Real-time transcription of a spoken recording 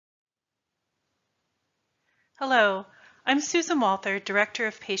Hello, I'm Susan Walther, Director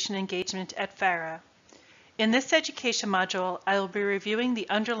of Patient Engagement at FARA. In this education module, I will be reviewing the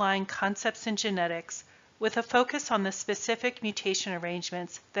underlying concepts in genetics with a focus on the specific mutation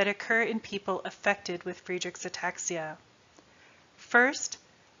arrangements that occur in people affected with Friedreich's ataxia. First,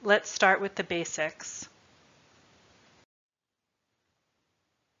 let's start with the basics.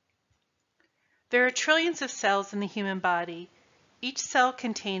 There are trillions of cells in the human body. Each cell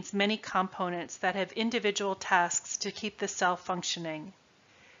contains many components that have individual tasks to keep the cell functioning.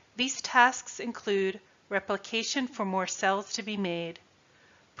 These tasks include replication for more cells to be made,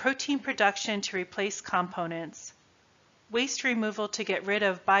 protein production to replace components, waste removal to get rid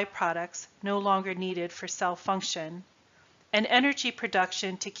of byproducts no longer needed for cell function, and energy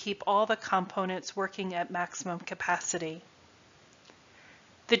production to keep all the components working at maximum capacity.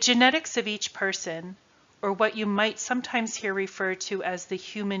 The genetics of each person, or what you might sometimes hear referred to as the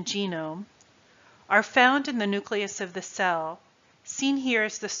human genome, are found in the nucleus of the cell, seen here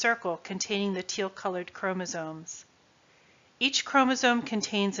as the circle containing the teal-colored chromosomes. Each chromosome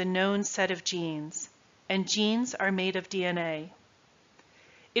contains a known set of genes, and genes are made of DNA.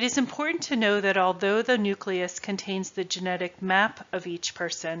 It is important to know that although the nucleus contains the genetic map of each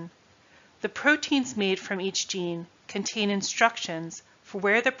person, the proteins made from each gene contain instructions for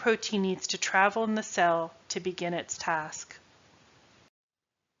where the protein needs to travel in the cell to begin its task.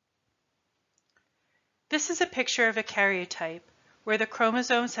 This is a picture of a karyotype where the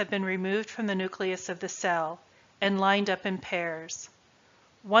chromosomes have been removed from the nucleus of the cell and lined up in pairs.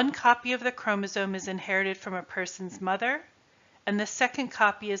 One copy of the chromosome is inherited from a person's mother, and the second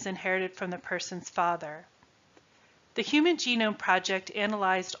copy is inherited from the person's father. The Human Genome Project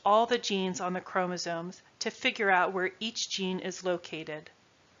analyzed all the genes on the chromosomes to figure out where each gene is located.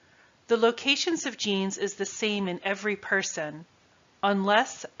 The locations of genes is the same in every person,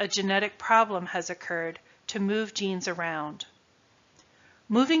 unless a genetic problem has occurred to move genes around.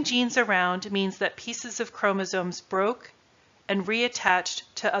 Moving genes around means that pieces of chromosomes broke and reattached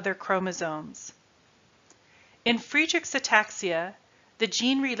to other chromosomes. In Friedreich's ataxia, the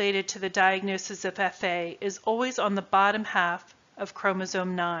gene related to the diagnosis of FA is always on the bottom half of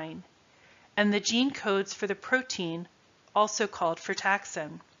chromosome 9, and the gene codes for the protein, also called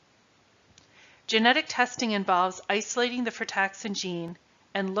frataxin. Genetic testing involves isolating the frataxin gene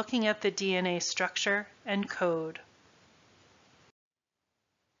and looking at the DNA structure and code.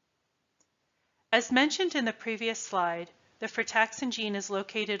 As mentioned in the previous slide, the frataxin gene is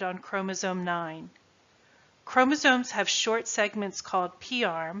located on chromosome 9. Chromosomes have short segments called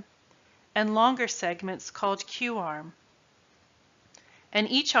P-arm and longer segments called Q-arm. And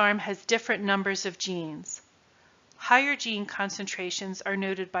each arm has different numbers of genes. Higher gene concentrations are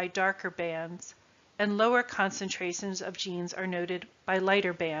noted by darker bands, and lower concentrations of genes are noted by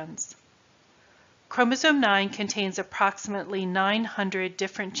lighter bands. Chromosome 9 contains approximately 900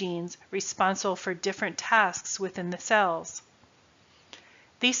 different genes responsible for different tasks within the cells.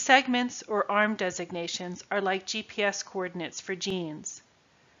 These segments or arm designations are like GPS coordinates for genes.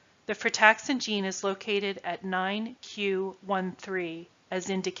 The frataxin gene is located at 9q13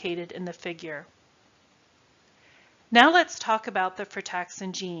 as indicated in the figure. Now let's talk about the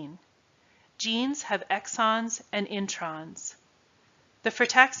frataxin gene. Genes have exons and introns. The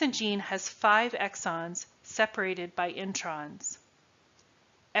frataxin gene has 5 exons separated by introns.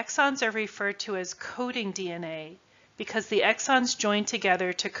 Exons are referred to as coding DNA because the exons join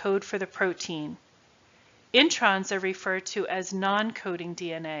together to code for the protein. Introns are referred to as non-coding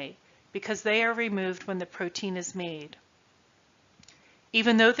DNA because they are removed when the protein is made.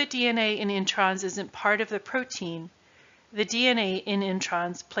 Even though the DNA in introns isn't part of the protein, the DNA in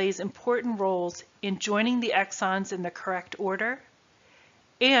introns plays important roles in joining the exons in the correct order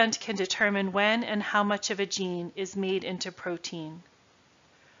and can determine when and how much of a gene is made into protein.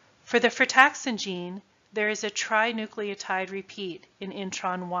 For the frataxin gene, there is a trinucleotide repeat in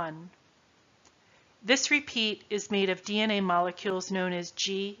intron 1. This repeat is made of DNA molecules known as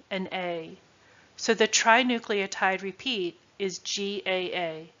G and A, so the trinucleotide repeat is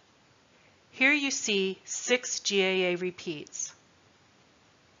GAA. Here you see 6 GAA repeats.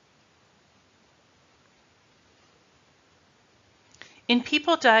 In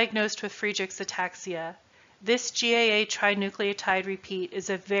people diagnosed with Friedreich's ataxia, this GAA trinucleotide repeat is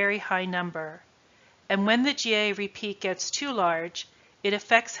a very high number, and when the GAA repeat gets too large, it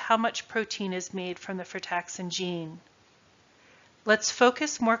affects how much protein is made from the frataxin gene. Let's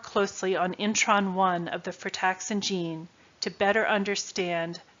focus more closely on intron 1 of the frataxin gene to better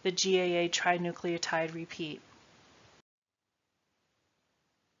understand the GAA trinucleotide repeat.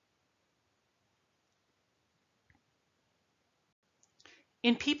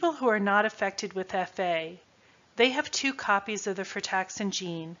 In people who are not affected with FA, They have two copies of the frataxin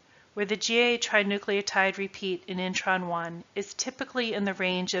gene, where the GAA trinucleotide repeat in intron 1 is typically in the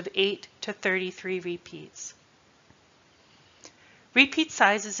range of 8 to 33 repeats. Repeat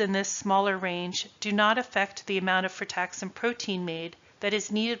sizes in this smaller range do not affect the amount of frataxin protein made that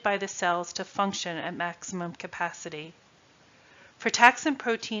is needed by the cells to function at maximum capacity. Frataxin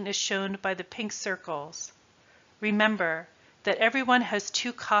protein is shown by the pink circles. Remember that everyone has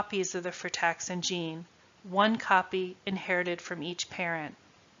two copies of the frataxin gene, one copy inherited from each parent.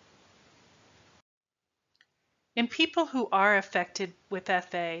 In people who are affected with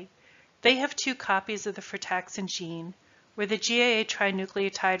FA, they have two copies of the frataxin gene, where the GAA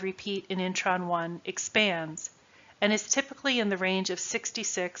trinucleotide repeat in intron 1 expands and is typically in the range of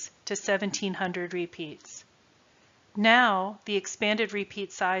 66 to 1700 repeats. Now, the expanded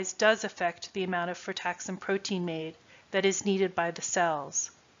repeat size does affect the amount of frataxin protein made that is needed by the cells.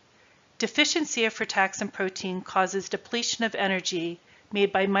 Deficiency of frataxin protein causes depletion of energy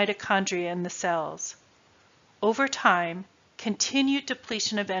made by mitochondria in the cells. Over time, continued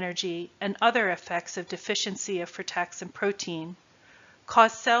depletion of energy and other effects of deficiency of frataxin protein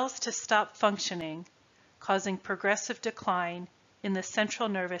cause cells to stop functioning, causing progressive decline in the central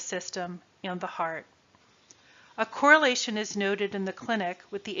nervous system and the heart. A correlation is noted in the clinic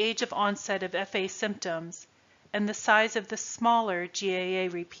with the age of onset of FA symptoms and the size of the smaller GAA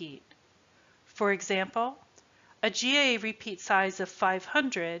repeat. For example, a GAA repeat size of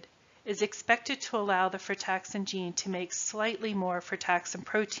 500 is expected to allow the frataxin gene to make slightly more frataxin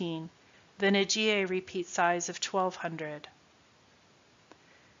protein than a GAA repeat size of 1200.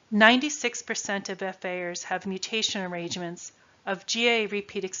 96% of FAers have mutation arrangements of GAA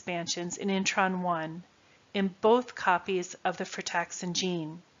repeat expansions in intron 1 in both copies of the frataxin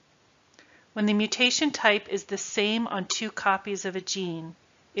gene. When the mutation type is the same on two copies of a gene,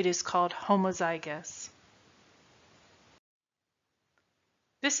 it is called homozygous.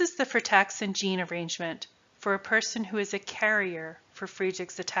 This is the frataxin gene arrangement for a person who is a carrier for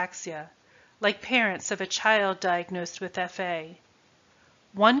Friedreich's ataxia, like parents of a child diagnosed with FA.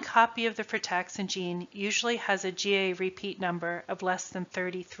 One copy of the frataxin gene usually has a GAA repeat number of less than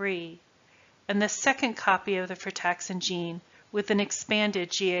 33, and the second copy of the frataxin gene with an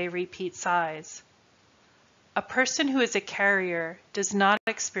expanded GAA repeat size. A person who is a carrier does not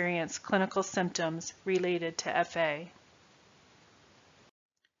experience clinical symptoms related to FA.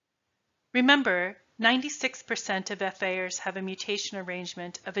 Remember, 96% of FAers have a mutation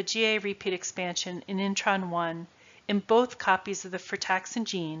arrangement of a GAA repeat expansion in intron 1 in both copies of the frataxin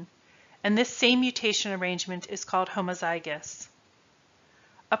gene, and this same mutation arrangement is called homozygous.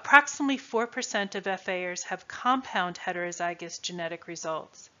 Approximately 4% of FAers have compound heterozygous genetic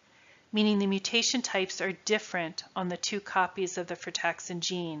results, meaning the mutation types are different on the two copies of the frataxin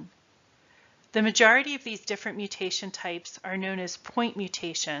gene. The majority of these different mutation types are known as point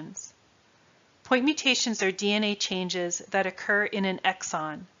mutations. Point mutations are DNA changes that occur in an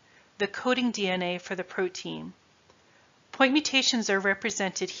exon, the coding DNA for the protein. Point mutations are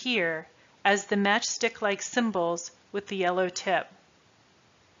represented here as the matchstick-like symbols with the yellow tip.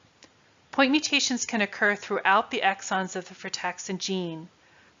 Point mutations can occur throughout the exons of the frataxin gene,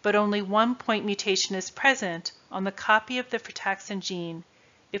 but only one point mutation is present on the copy of the frataxin gene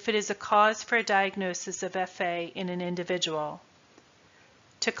if it is a cause for a diagnosis of FA in an individual.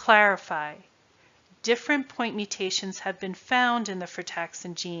 To clarify, different point mutations have been found in the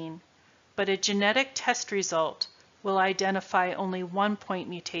frataxin gene, but a genetic test result will identify only one point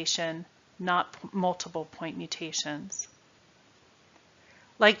mutation, not multiple point mutations.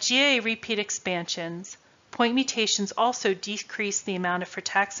 Like GAA repeat expansions, point mutations also decrease the amount of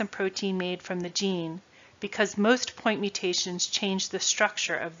frataxin protein made from the gene because most point mutations change the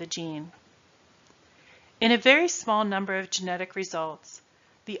structure of the gene. In a very small number of genetic results,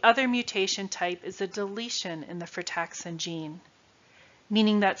 the other mutation type is a deletion in the frataxin gene,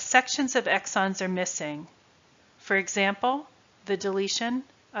 meaning that sections of exons are missing. For example, the deletion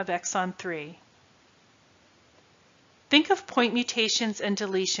of exon 3. Think of point mutations and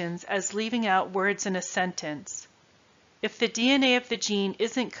deletions as leaving out words in a sentence. If the DNA of the gene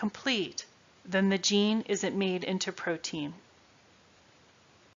isn't complete, then the gene isn't made into protein.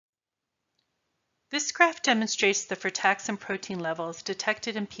 This graph demonstrates the frataxin protein levels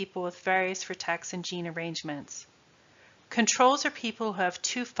detected in people with various frataxin gene arrangements. Controls are people who have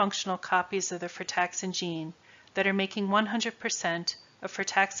two functional copies of the frataxin gene that are making 100% of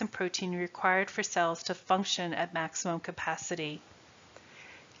frataxin protein required for cells to function at maximum capacity.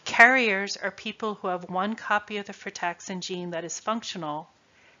 Carriers are people who have one copy of the frataxin gene that is functional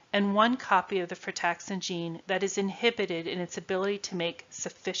and one copy of the frataxin gene that is inhibited in its ability to make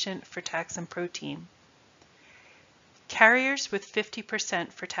sufficient frataxin protein. carriers with 50%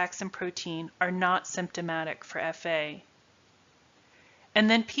 frataxin protein are not symptomatic for FA. And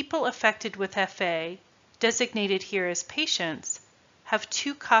then people affected with FA, designated here as patients, have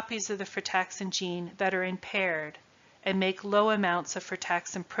 2 copies of the frataxin gene that are impaired and make low amounts of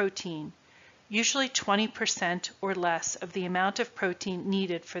frataxin protein, usually 20% or less of the amount of protein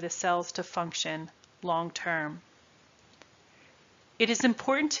needed for the cells to function long term. It is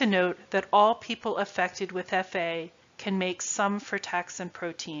important to note that all people affected with FA can make some frataxin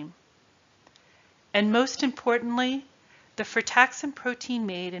protein. And most importantly, the frataxin protein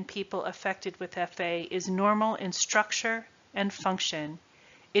made in people affected with FA is normal in structure and function.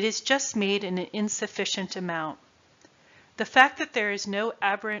 It is just made in an insufficient amount. The fact that there is no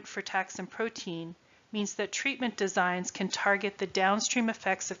aberrant frataxin protein means that treatment designs can target the downstream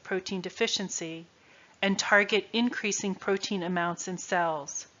effects of protein deficiency and target increasing protein amounts in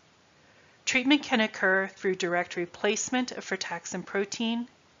cells. Treatment can occur through direct replacement of frataxin protein,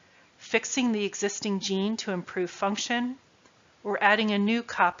 fixing the existing gene to improve function, or adding a new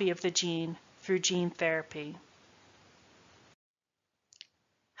copy of the gene through gene therapy.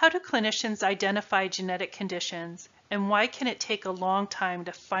 How do clinicians identify genetic conditions, and why can it take a long time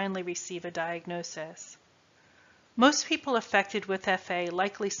to finally receive a diagnosis? Most people affected with FA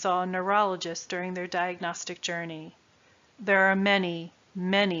likely saw a neurologist during their diagnostic journey. There are many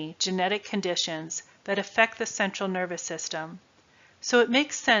genetic conditions that affect the central nervous system, so it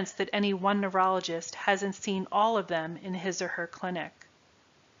makes sense that any one neurologist hasn't seen all of them in his or her clinic.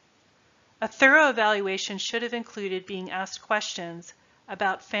 A thorough evaluation should have included being asked questions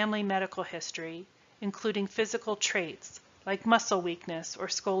about family medical history, including physical traits like muscle weakness or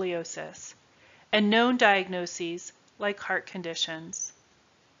scoliosis, and known diagnoses like heart conditions.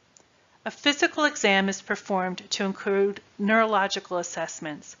 A physical exam is performed to include neurological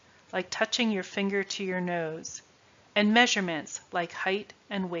assessments like touching your finger to your nose, and measurements like height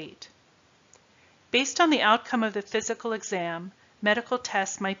and weight. Based on the outcome of the physical exam, medical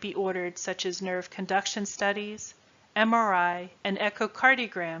tests might be ordered such as nerve conduction studies, MRI, and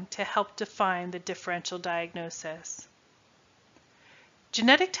echocardiogram to help define the differential diagnosis.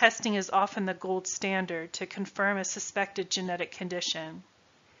 Genetic testing is often the gold standard to confirm a suspected genetic condition.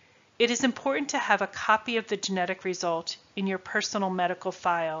 It is important to have a copy of the genetic result in your personal medical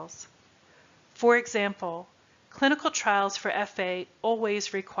files. For example, clinical trials for FA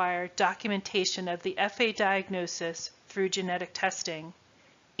always require documentation of the FA diagnosis through genetic testing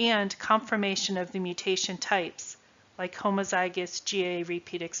and confirmation of the mutation types, like homozygous GA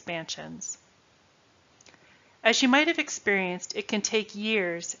repeat expansions. As you might have experienced, it can take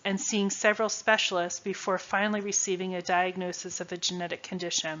years and seeing several specialists before finally receiving a diagnosis of a genetic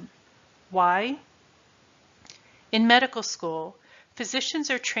condition. Why? In medical school,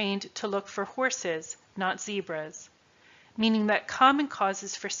 physicians are trained to look for horses, not zebras, meaning that common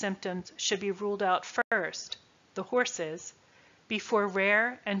causes for symptoms should be ruled out first, the horses, before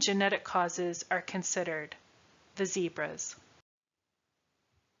rare and genetic causes are considered, the zebras.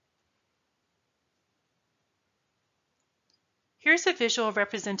 Here's a visual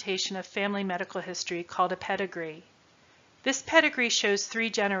representation of family medical history called a pedigree. This pedigree shows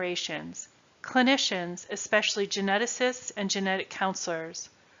 3 generations. Clinicians, especially geneticists and genetic counselors,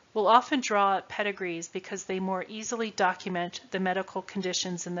 will often draw up pedigrees because they more easily document the medical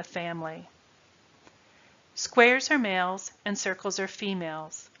conditions in the family. Squares are males and circles are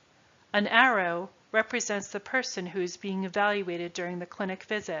females. An arrow represents the person who is being evaluated during the clinic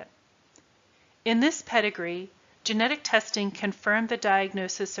visit. In this pedigree, genetic testing confirmed the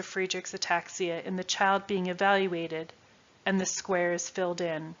diagnosis of Friedreich's ataxia in the child being evaluated, and the square is filled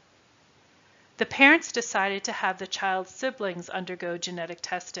in. The parents decided to have the child's siblings undergo genetic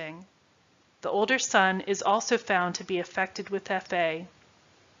testing. The older son is also found to be affected with FA,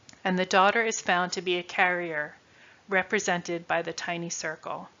 and the daughter is found to be a carrier, represented by the tiny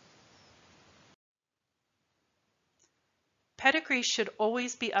circle. Pedigrees should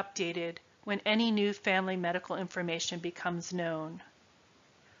always be updated when any new family medical information becomes known.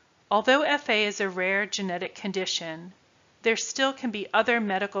 Although FA is a rare genetic condition, there still can be other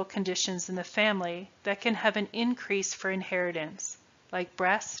medical conditions in the family that can have an increase for inheritance, like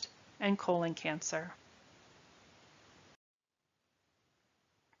breast and colon cancer.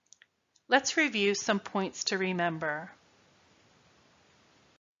 Let's review some points to remember.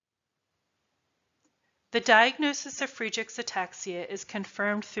 The diagnosis of Friedreich's ataxia is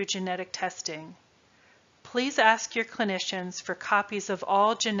confirmed through genetic testing. Please ask your clinicians for copies of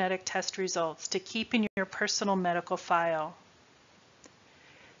all genetic test results to keep in your personal medical file.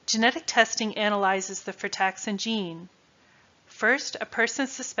 Genetic testing analyzes the frataxin gene. First, a person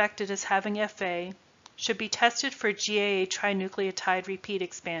suspected as having FA should be tested for GAA trinucleotide repeat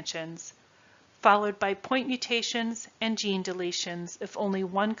expansions, followed by point mutations and gene deletions if only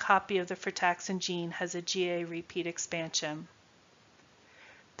one copy of the frataxin gene has a GAA repeat expansion.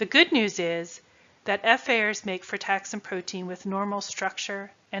 The good news is that FARs make frataxin protein with normal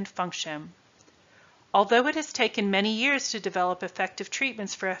structure and function. Although it has taken many years to develop effective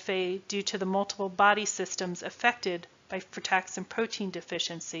treatments for FA due to the multiple body systems affected by frataxin protein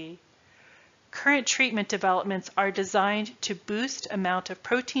deficiency, current treatment developments are designed to boost amount of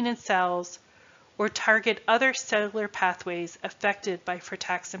protein in cells or target other cellular pathways affected by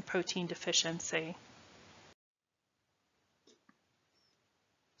frataxin protein deficiency.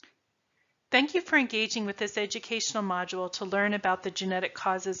 Thank you for engaging with this educational module to learn about the genetic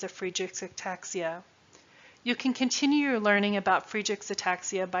causes of Friedreich's ataxia. You can continue your learning about Friedreich's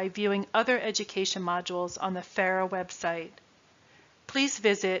ataxia by viewing other education modules on the FARA website. Please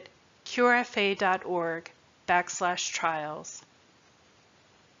visit curefa.org/trials.